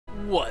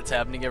What's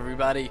happening,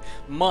 everybody?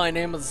 My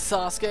name is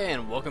Sasuke,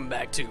 and welcome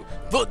back to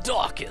The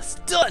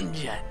Darkest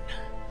Dungeon!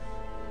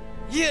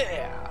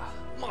 Yeah!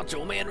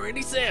 Macho Man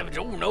Randy Savage,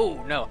 oh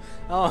no!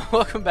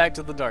 Welcome back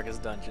to The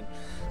Darkest Dungeon.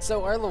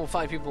 So, our level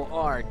 5 people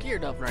are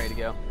geared up and ready to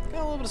go.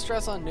 Got a little bit of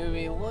stress on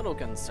newbie, a little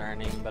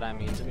concerning, but I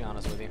mean, to be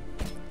honest with you,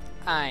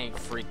 I ain't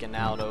freaking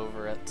out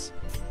over it.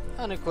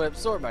 Unequipped,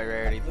 sort by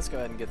rarity, let's go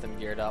ahead and get them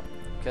geared up,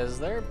 because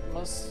they're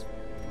most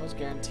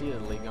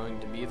guaranteedly going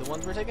to be the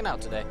ones we're taking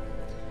out today.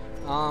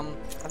 I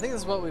think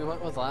this is what we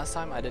went with last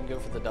time. I didn't go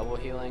for the double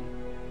healing.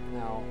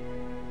 No.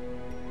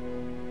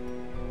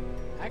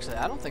 Actually,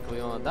 I don't think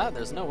we went with that.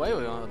 There's no way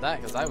we went with that,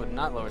 because I would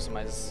not lower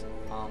somebody's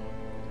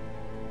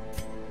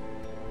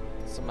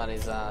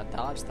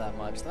dodge that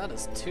much. That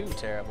is too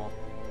terrible.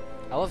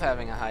 I love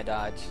having a high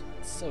dodge.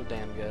 It's so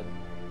damn good.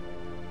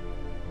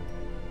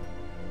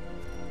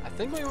 I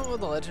think we went with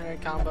the legendary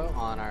combo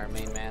on our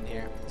main man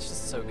here. It's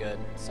just so good.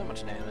 So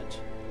much damage.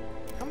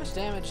 How much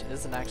damage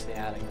is it actually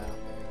adding, though?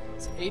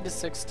 It's 8 to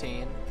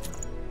 16.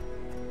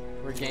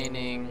 We're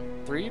gaining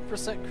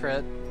 3%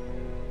 crit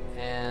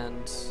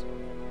and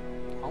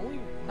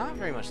only not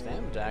very much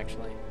damage,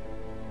 actually.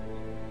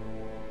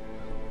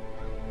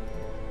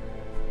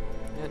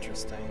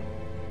 Interesting.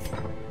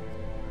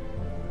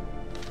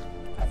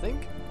 I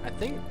think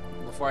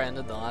before I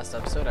ended the last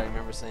episode, I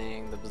remember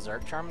seeing the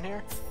Berserk Charm in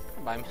here.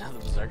 Buy me another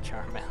Berserk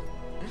Charm, man.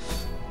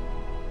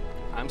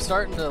 I'm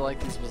starting to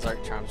like these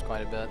Berserk Charms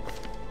quite a bit.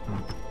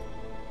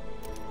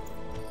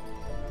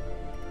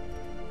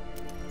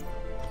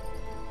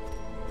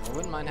 I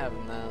wouldn't mind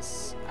having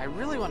this. I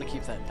really want to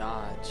keep that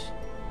dodge.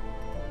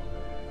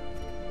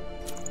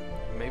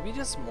 Maybe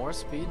just more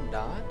speed and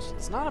dodge.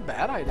 It's not a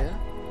bad idea.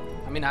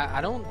 I mean,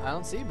 I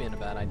don't see it being a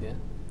bad idea.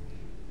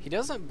 He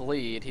doesn't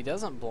bleed. He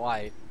doesn't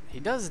blight. He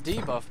does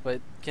debuff,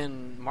 but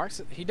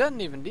he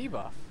doesn't even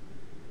debuff.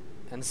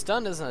 And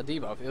stun isn't a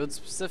debuff. It would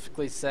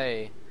specifically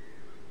say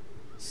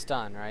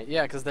stun, right?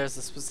 Yeah, because there's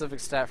a specific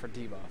stat for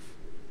debuff.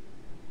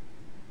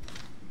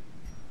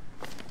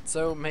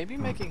 So maybe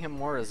making him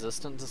more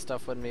resistant to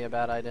stuff wouldn't be a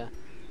bad idea.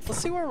 Let's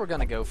see where we're going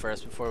to go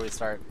first before we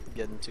start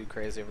getting too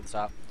crazy over the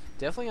top.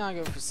 Definitely going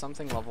to go for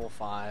something level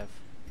 5.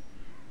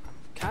 I'm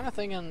kind of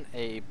thinking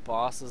a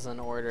boss is in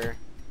order.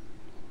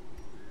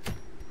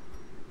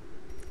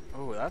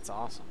 Oh, that's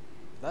awesome.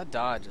 That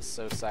dodge is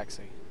so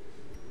sexy.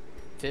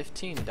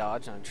 15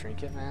 dodge on a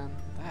trinket, man.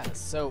 That is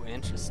so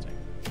interesting.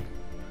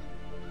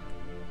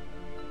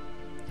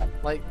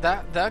 Like,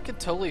 that could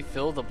totally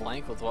fill the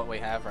blank with what we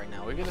have right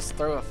now. We could just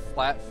throw a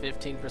flat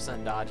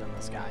 15% dodge on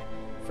this guy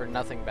for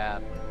nothing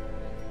bad.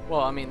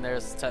 Well, I mean,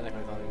 there's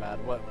technically nothing bad.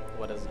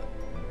 What is it?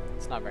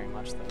 It's not very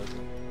much, though, is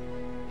it?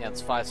 Yeah,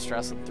 it's 5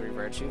 stress and 3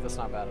 virtue. That's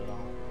not bad at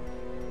all.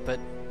 But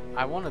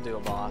I want to do a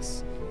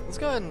boss. Let's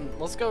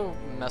go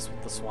mess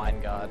with the Swine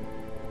God.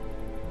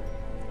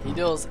 He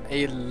deals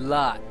a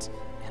lot,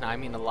 and I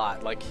mean a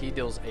lot. Like, he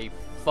deals a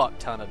fuck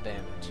ton of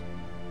damage.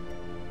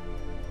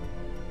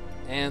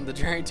 And the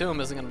journey to him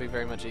isn't going to be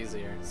very much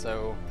easier,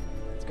 so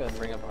let's go ahead and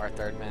bring up our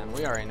third man.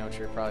 We already know what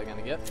you're probably going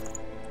to get.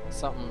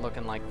 Something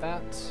looking like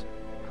that.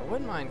 I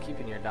wouldn't mind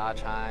keeping your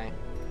dodge high.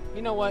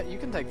 You know what? You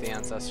can take the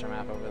Ancestor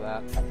map over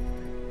that.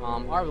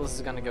 Arbalest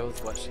is going to go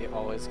with what she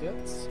always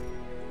gets.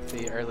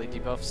 The early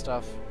debuff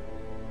stuff.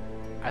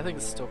 I think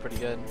it's still pretty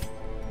good.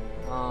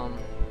 I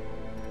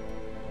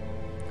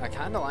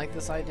kind of like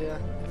this idea,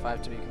 if I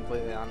have to be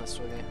completely honest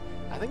with you.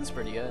 I think it's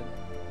pretty good.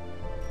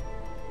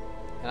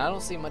 And I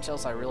don't see much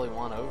else I really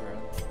want over it.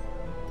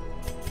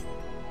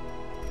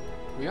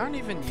 We aren't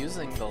even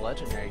using the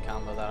legendary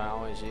combo that I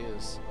always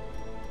use.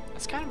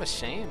 That's kind of a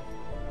shame.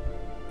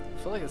 I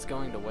feel like it's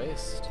going to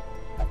waste.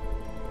 But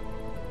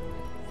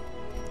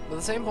at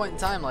the same point in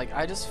time, like,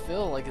 I just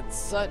feel like it's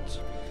such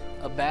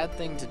a bad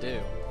thing to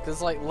do.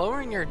 Because, like,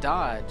 lowering your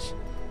dodge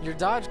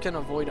can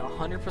avoid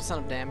 100%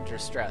 of damage or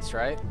stress,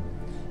 right?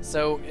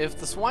 So, if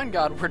the Swine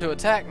God were to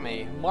attack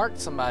me, mark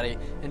somebody,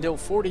 and deal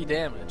 40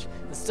 damage,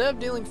 instead of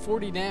dealing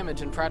 40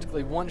 damage and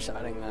practically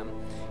one-shotting them,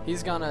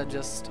 he's gonna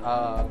just,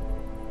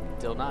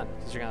 deal none,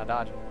 because you're gonna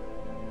dodge it.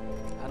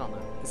 I don't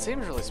know. It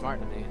seems really smart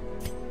to me.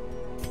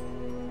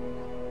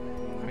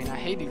 I mean, I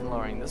hate even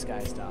lowering this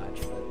guy's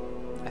dodge, but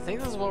I think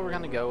this is what we're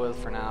gonna go with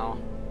for now.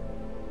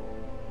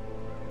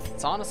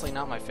 It's honestly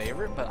not my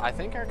favorite, but I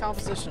think our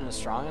composition is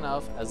strong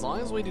enough, as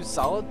long as we do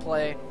solid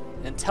play,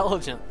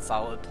 intelligent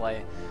solid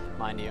play,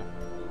 mind you.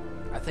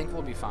 I think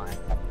we'll be fine.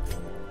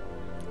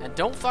 And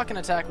don't fucking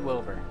attack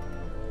Wilbur.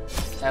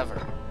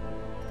 Ever.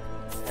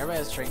 Everybody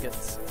has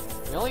trinkets.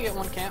 We only get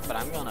 1 camp, but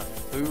I'm gonna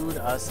food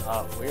us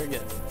up. We're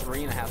getting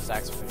 3.5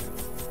 stacks of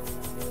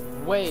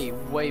food. Way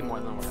more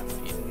than we're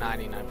gonna need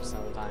 99%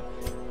 of the time.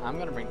 I'm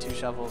gonna bring 2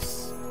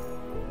 shovels,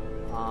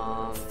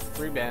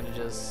 3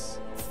 bandages,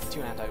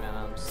 2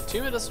 anti-venoms,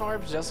 2 medicinal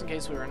herbs just in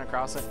case we run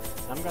across it.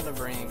 And I'm gonna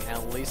bring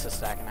at least a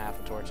stack and a half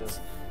of torches.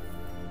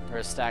 Or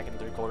a stack and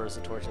 3/4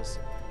 of torches.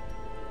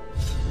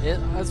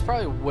 It's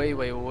probably way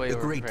The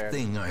great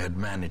thing I had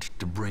managed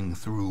to bring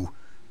through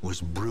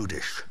was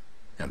brutish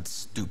and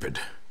stupid.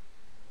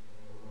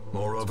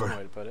 Moreover, That's one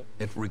way to put it.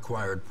 it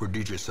required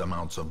prodigious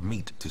amounts of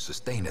meat to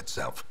sustain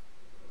itself.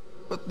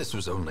 But this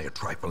was only a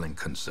trifling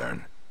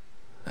concern.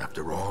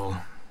 After all,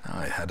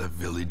 I had a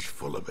village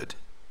full of it.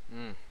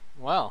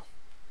 Well,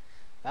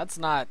 that's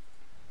not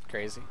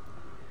crazy.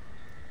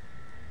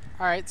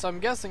 Alright, so I'm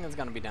guessing it's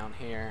gonna be down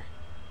here.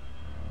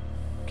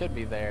 Could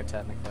be there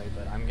technically,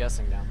 but I'm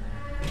guessing down there.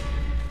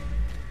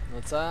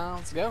 Let's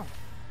go.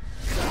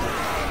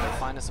 Go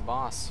find us a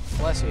boss.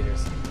 Flesh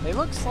eaters. They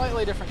look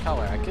slightly different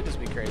color. I could just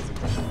be crazy,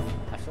 but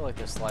I feel like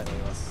they're slightly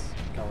less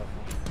colorful.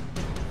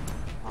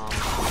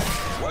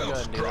 We'll go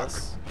ahead and do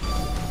this.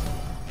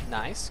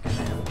 Nice, good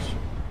damage.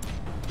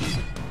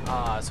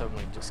 I was hoping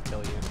we'd just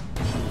kill you.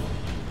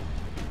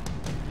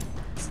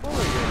 Slower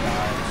your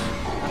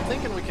dodge. I'm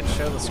thinking we can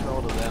show the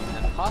scroll to them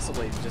and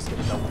possibly just get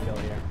a double kill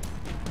here.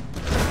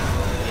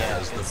 Yeah,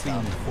 As the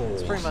fiend falls,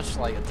 it's pretty much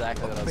like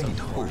exactly what I was faint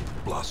hoping for.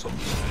 hope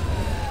blossoms.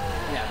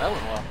 Yeah, that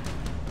went well.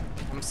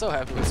 I'm so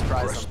happy we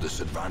surprised Press them. this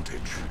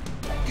advantage.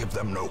 Give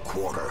them no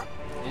quarter.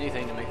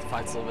 Anything to make the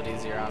fights a little bit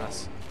easier on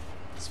us.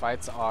 These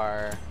fights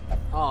are...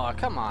 Oh,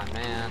 come on,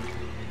 man.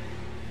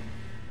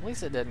 At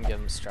least it didn't give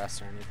them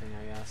stress or anything,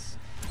 I guess.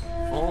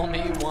 Fool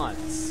me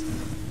once.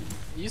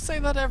 You say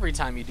that every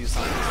time you do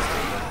something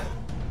stupid.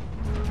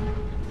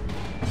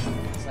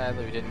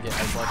 Sadly, we didn't get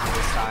as lucky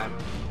this time.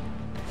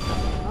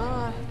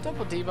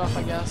 Double debuff,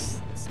 I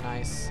guess. It's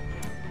nice.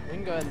 We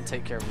can go ahead and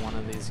take care of one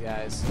of these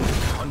guys.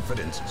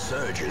 Confidence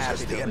surges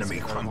as the enemy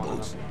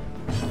crumbles.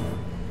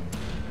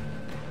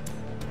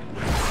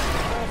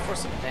 For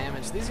some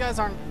damage. These guys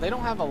they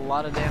don't have a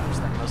lot of damage.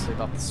 They're mostly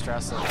about the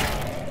stress of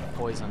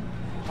poison.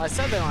 Well, I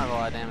said they don't have a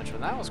lot of damage, but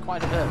that was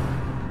quite a bit.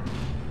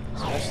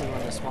 Especially when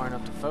they're smart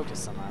enough to focus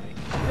somebody.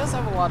 He does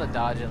have a lot of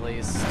dodge at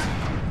least.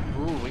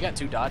 Ooh, we got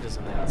 2 dodges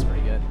in there. That's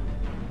pretty good.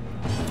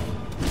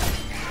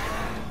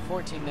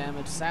 14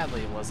 damage.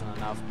 Sadly, it wasn't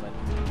enough, but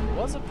it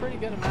was a pretty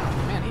good amount.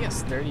 Man, he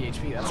has 30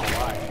 HP. That's a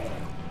lot.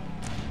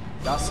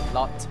 Das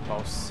lot,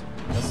 boss.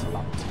 Das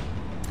lot.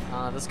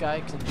 This guy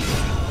can...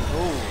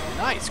 Ooh,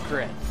 nice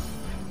crit.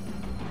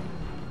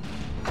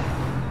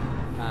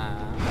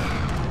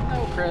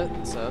 No crit,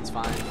 so it's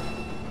fine.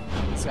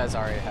 This guy's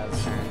already had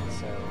his turn,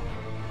 so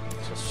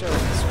just show him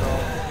the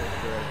scroll.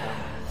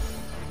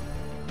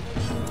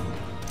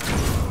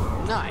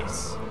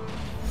 Nice.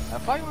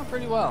 That fight went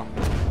pretty well.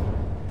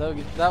 Though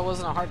that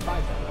wasn't a hard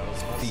fight though. That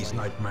was mostly These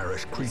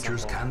nightmarish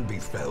creatures can be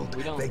felled.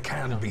 They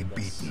can be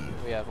beaten.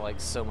 We have like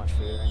so much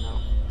food right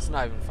now. It's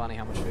not even funny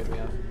how much food we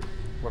have.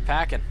 We're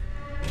packing.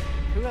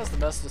 Who has the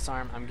best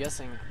disarm? I'm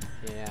guessing,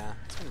 yeah,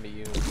 it's gonna be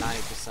you.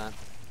 90%.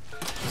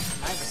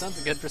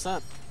 90%'s a good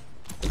percent.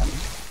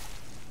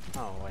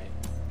 Oh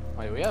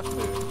wait, we have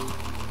food,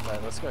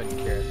 but let's go ahead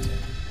and cure it too.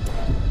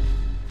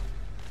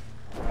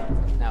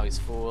 Now he's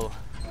full.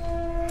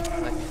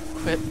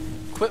 It's like,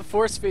 quit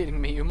force feeding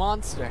me, you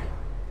monster.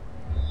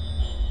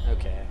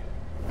 Okay.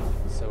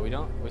 So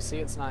we see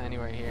it's not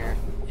anywhere here.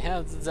 Yeah,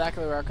 that's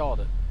exactly where I called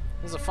it.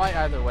 There's a fight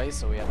either way,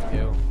 so we have to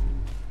go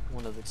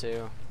one of the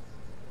two.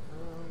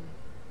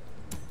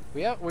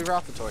 We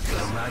brought the torch. The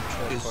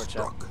match is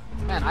struck.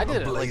 Man, I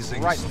did it like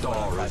blazing right before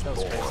star the is fight.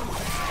 That was born.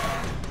 crazy.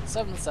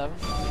 7-7,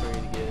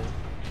 pretty good.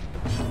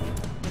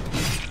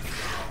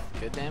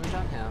 Good damage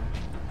on him.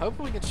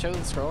 Hopefully we can show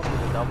the scroll to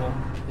the double.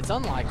 It's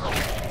unlikely,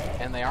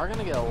 and they are going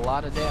to get a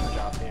lot of damage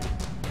off here.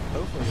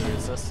 Hopefully we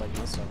resist like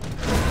most of them.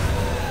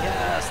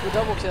 Yes, the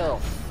double kill.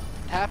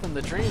 It happened,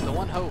 the dream, the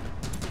one hope.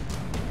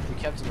 We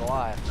kept it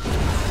alive.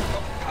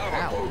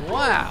 Ow,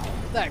 wow,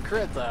 that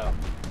crit though.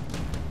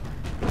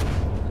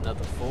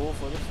 Another fool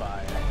for the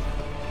fire.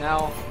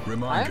 Now,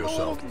 Remind I'm a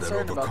little yourself that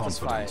concerned about this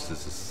fight. overconfidence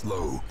is a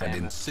slow and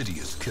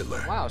insidious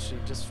killer. Wow, she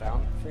just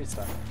found free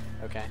stuff.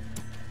 Okay.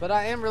 But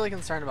I am really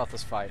concerned about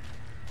this fight.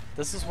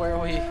 This is where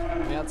we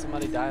had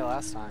somebody die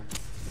last time.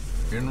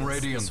 In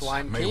Radiance,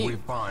 Swine may King. we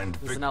find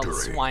This is now the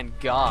victory. Swine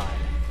God.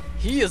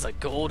 He is a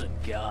golden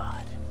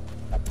god.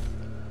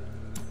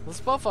 Let's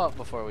buff up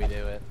before we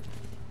do it.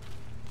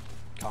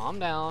 Calm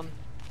down.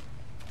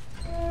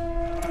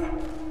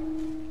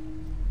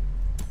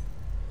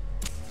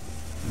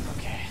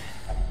 Okay.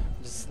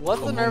 Just let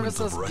the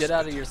nervousness get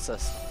out of your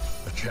system.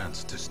 A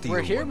chance to steal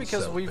We're here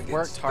because oneself we've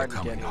worked against hard the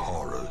to get coming here.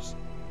 horrors.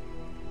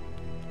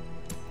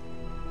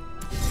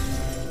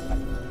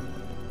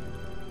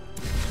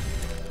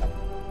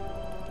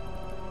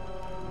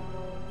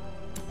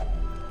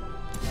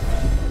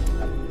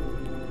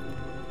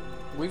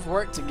 We've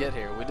worked to get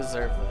here. We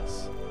deserve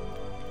this.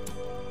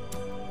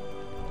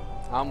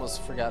 I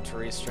almost forgot to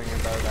restring your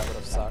bow. That would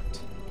have sucked.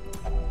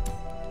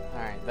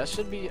 Alright, that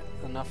should be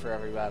enough for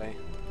everybody.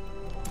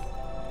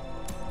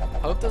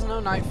 Hope there's no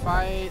night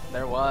fight.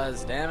 There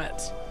was. Damn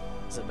it.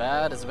 Is it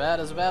bad? Is it bad?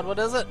 Is it bad? What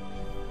is it?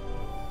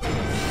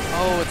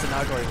 Oh, it's an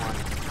ugly one.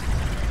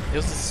 It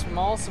was a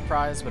small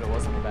surprise, but it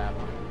wasn't a bad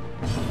one.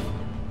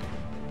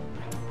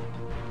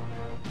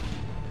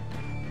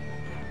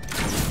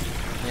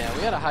 Yeah,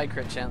 we had a high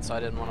crit chance, so I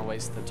didn't want to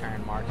waste the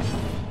turn marking.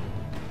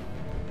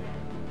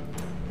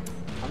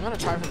 I'm gonna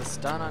try for the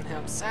stun on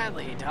him.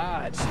 Sadly, he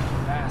dodged,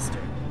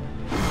 bastard.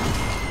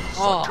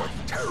 Oh, Such a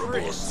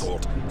terrible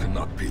assault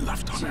cannot be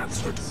left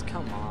unanswered. Jesus,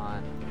 come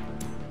on.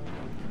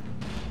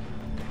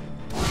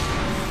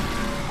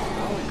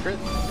 Oh, we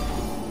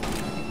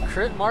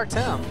crit marked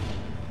him.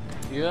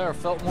 You ever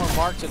felt more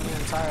marked in your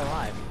entire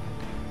life?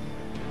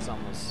 He's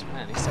almost,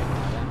 man, he's taking a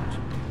lot of damage.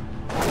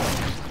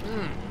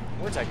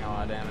 We're taking a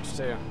lot of damage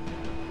too.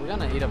 We're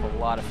gonna eat up a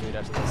lot of food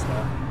after this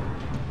though.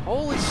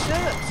 Holy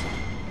shit!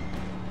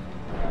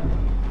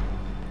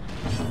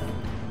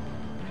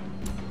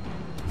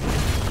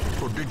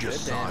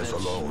 Prodigious size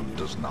alone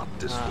does not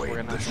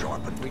dissuade the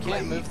sharpened blade. We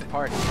can't move the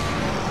party.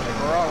 Like,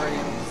 we're already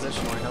in a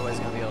position where nobody's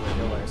gonna be able to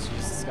heal her.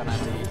 She's just gonna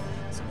have to eat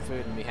some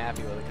food and be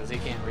happy with it because he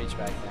can't reach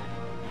back there.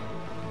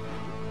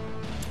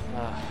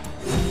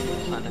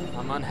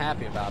 I'm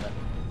unhappy about it.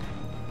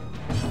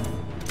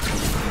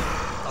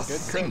 A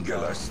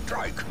singular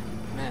strike.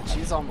 Man,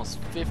 she's almost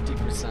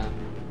 50%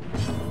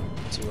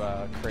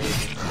 to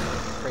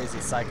crazy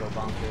psycho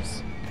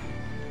bonkers.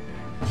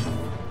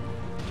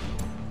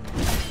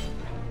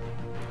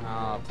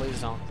 Oh, please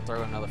don't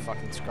throw another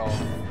fucking skull.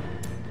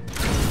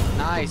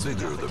 Nice, The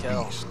bigger the the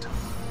kill. beast,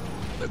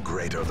 the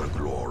greater the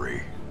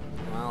glory.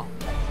 Well,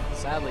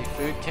 sadly,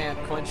 food can't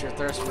quench your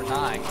thirst for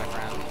dying, my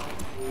friend.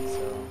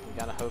 So we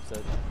gotta hope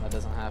that that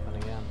doesn't happen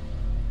again.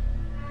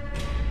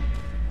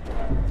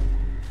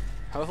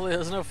 Hopefully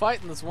there's no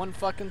fight in this one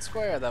fucking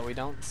square that we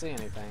don't see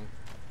anything.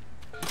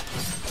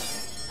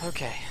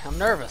 Okay, I'm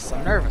nervous,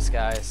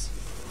 guys.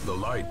 The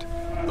light,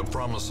 the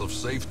promise of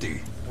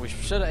safety. We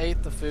should have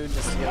ate the food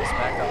just to get us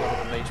back up a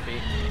little bit of HP.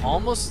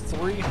 Almost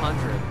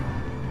 300.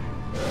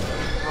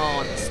 Oh,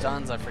 and the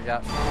stuns I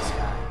forgot from this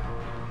guy.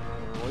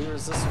 We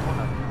resist one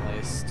of them at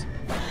least.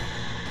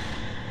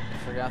 I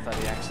forgot that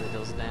he actually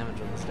deals damage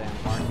with this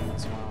damn marking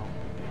as well.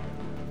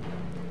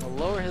 We'll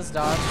lower his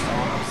dodge to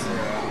almost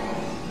 0.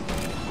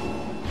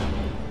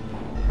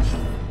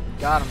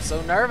 God, I'm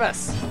so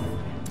nervous!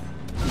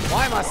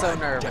 Why am I so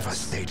nervous?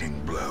 Devastating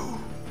blow.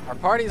 Our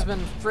party's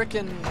been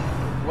frickin'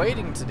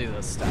 waiting to do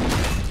this stuff.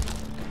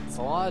 It's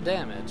a lot of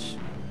damage.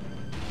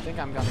 I think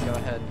I'm gonna go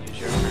ahead and use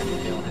your turn to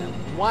heal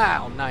him.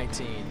 Wow,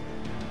 19.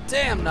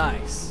 Damn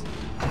nice.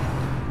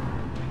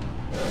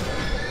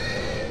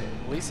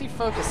 At least he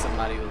focused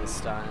somebody with a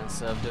stun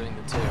instead of doing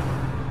the 2.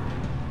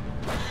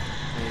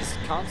 And he's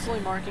constantly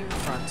marking the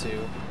front 2.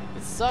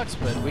 It sucks,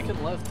 but we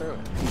can live through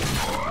it.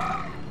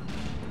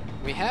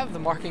 We have the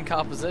marking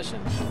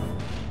composition.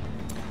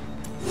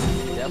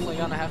 Definitely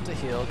gonna have to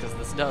heal because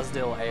this does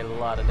deal a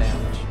lot of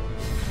damage.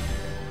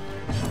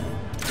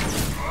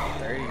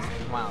 30,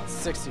 wow,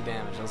 60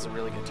 damage. That's a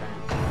really good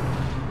turn.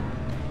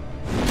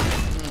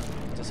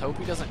 Just hope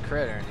he doesn't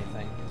crit or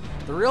anything.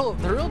 The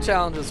real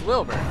challenge is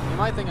Wilbur. You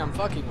might think I'm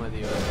fucking with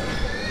you.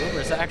 Wilbur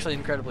is actually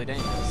incredibly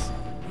dangerous.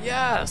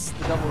 Yes,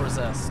 the double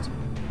resist.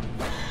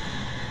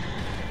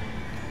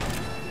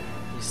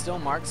 He's still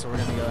marked, so we're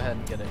gonna go ahead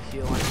and get a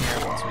heal in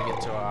here once we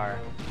get to our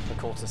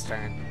occultist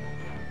turn.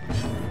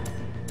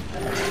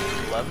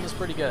 11 is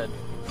pretty good.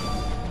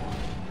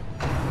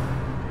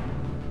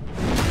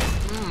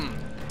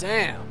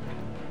 Damn.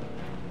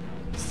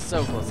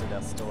 So close to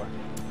death's door.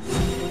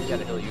 We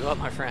gotta heal you up,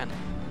 my friend.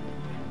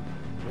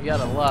 We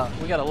got a lot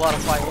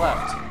of fight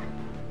left.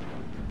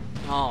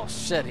 Oh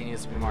shit, he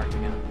needs to be marked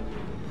again.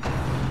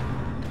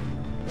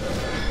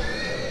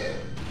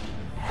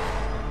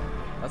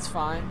 That's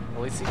fine.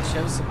 At least he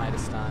chose some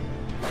Midas stun.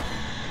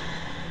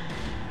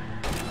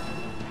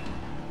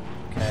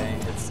 Okay,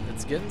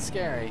 it's getting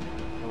scary,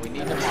 and we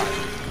need to mark.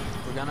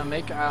 We're gonna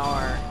make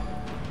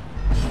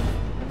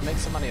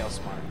somebody else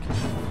mark.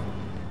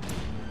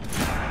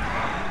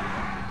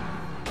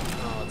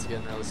 Oh, it's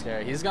getting really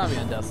scary. He's gonna be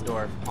on death's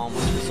door,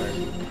 almost for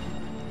certain.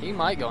 He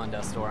might go on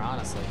death's door,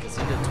 honestly, because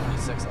he did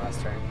 26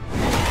 last turn.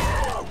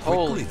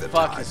 Holy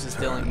fuck, he's just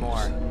dealing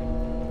more.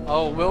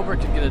 Oh, Wilbur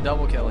could get a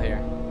double kill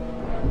here.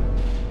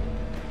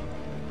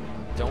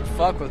 Don't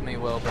fuck with me,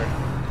 Wilbur.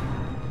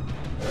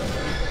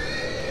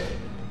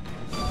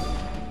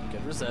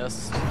 Good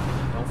resist.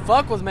 Don't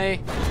fuck with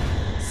me.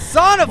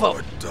 Son of a...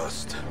 More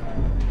dust,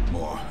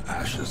 more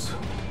ashes,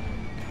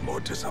 more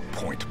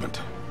disappointment.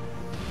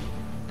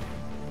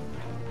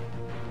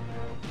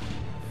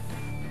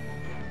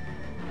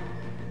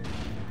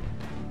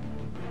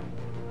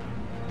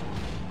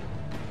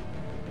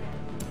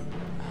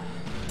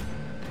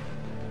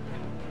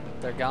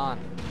 They're gone.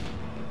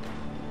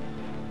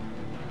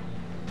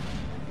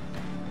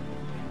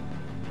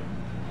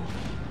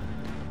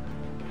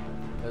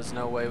 There's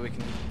no way we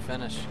can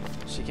finish.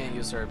 She can't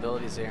use her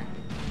abilities here.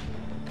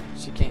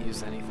 She can't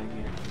use anything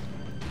here.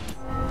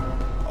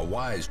 A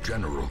wise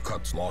general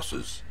cuts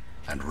losses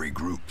and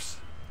regroups.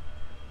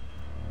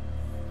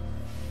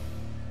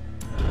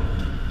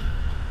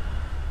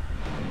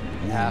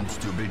 Wounds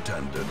to be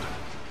tended,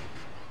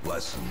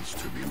 lessons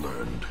to be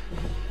learned.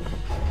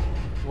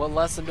 What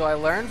lesson do I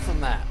learn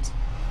from that?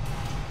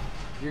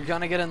 You're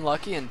gonna get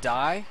unlucky and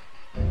die?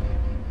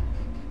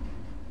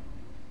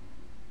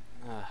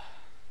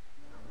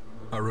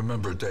 I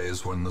remember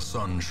days when the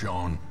sun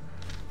shone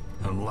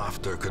and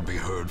laughter could be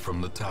heard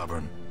from the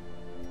tavern.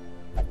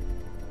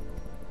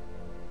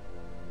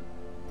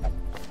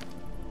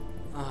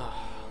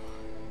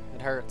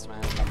 It hurts,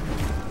 man.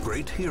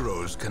 Great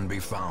heroes can be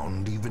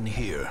found even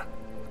here,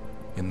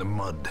 in the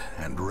mud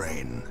and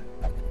rain.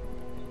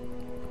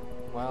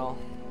 Well,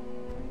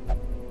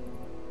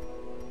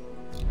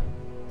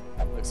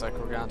 looks like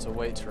we're going to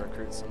wait to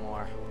recruit some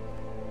more.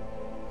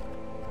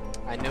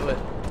 I knew it.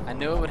 I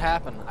knew it would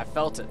happen. I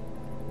felt it.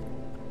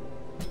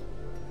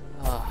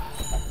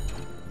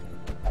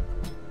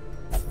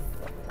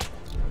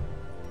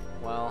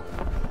 Well,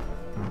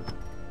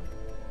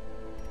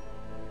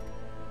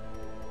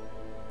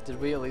 did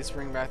we at least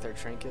bring back their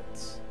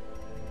trinkets?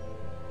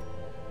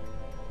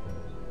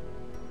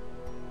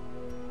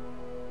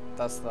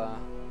 That's the...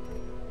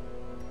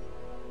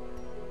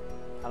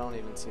 I don't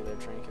even see their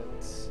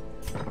trinkets.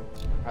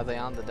 Are they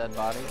on the dead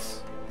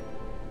bodies?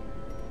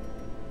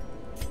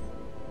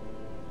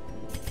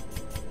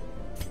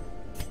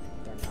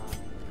 They're not.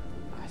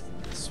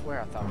 I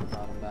swear I thought we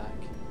brought them back.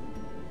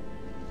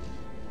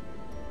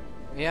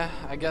 Yeah,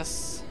 I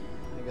guess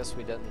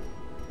we didn't.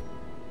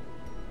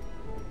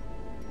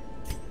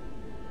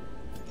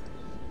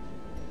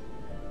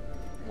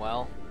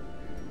 Well,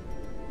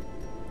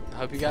 I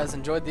hope you guys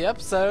enjoyed the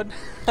episode.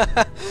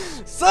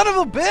 Son of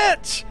a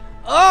bitch!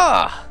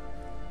 Ah!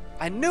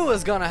 I knew it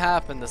was gonna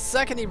happen the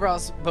second he brought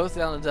us both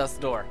down to death's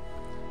door.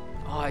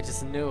 Oh, I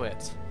just knew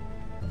it.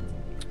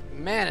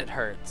 Man, it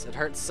hurts. It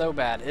hurts so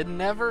bad. It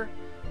never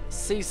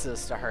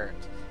ceases to hurt.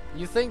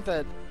 You think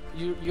that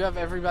you have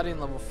everybody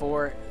in level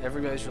 4,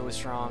 everybody's really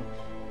strong,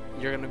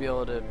 you're gonna be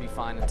able to be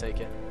fine and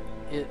take it.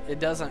 It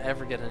doesn't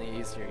ever get any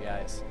easier,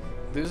 guys.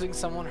 Losing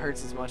someone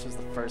hurts as much as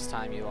the first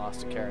time you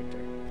lost a character.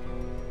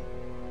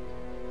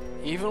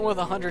 Even with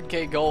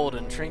 100k gold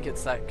and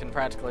trinkets that can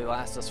practically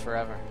last us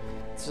forever.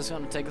 It's just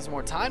going to take us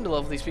more time to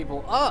level these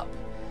people up.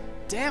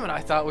 Damn it, I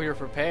thought we were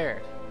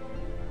prepared.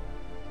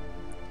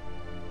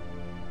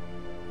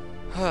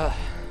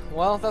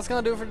 Well, that's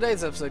going to do it for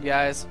today's episode,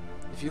 guys.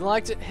 If you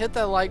liked it, hit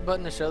that like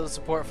button to show the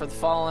support for the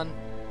Fallen.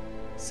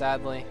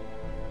 Sadly.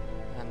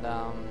 And,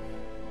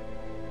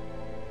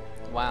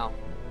 wow.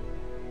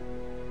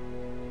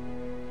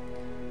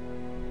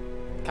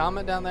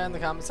 Comment down there in the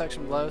comment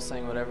section below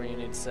saying whatever you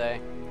need to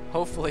say.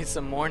 Hopefully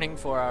some mourning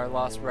for our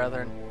lost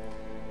brethren.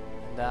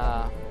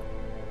 And,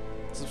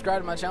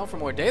 subscribe to my channel for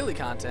more daily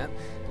content.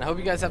 And I hope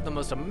you guys have the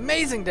most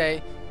amazing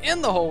day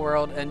in the whole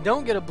world. And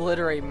don't get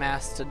Obliterate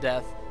masked to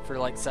death for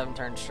like 7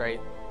 turns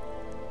straight.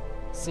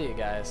 See you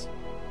guys.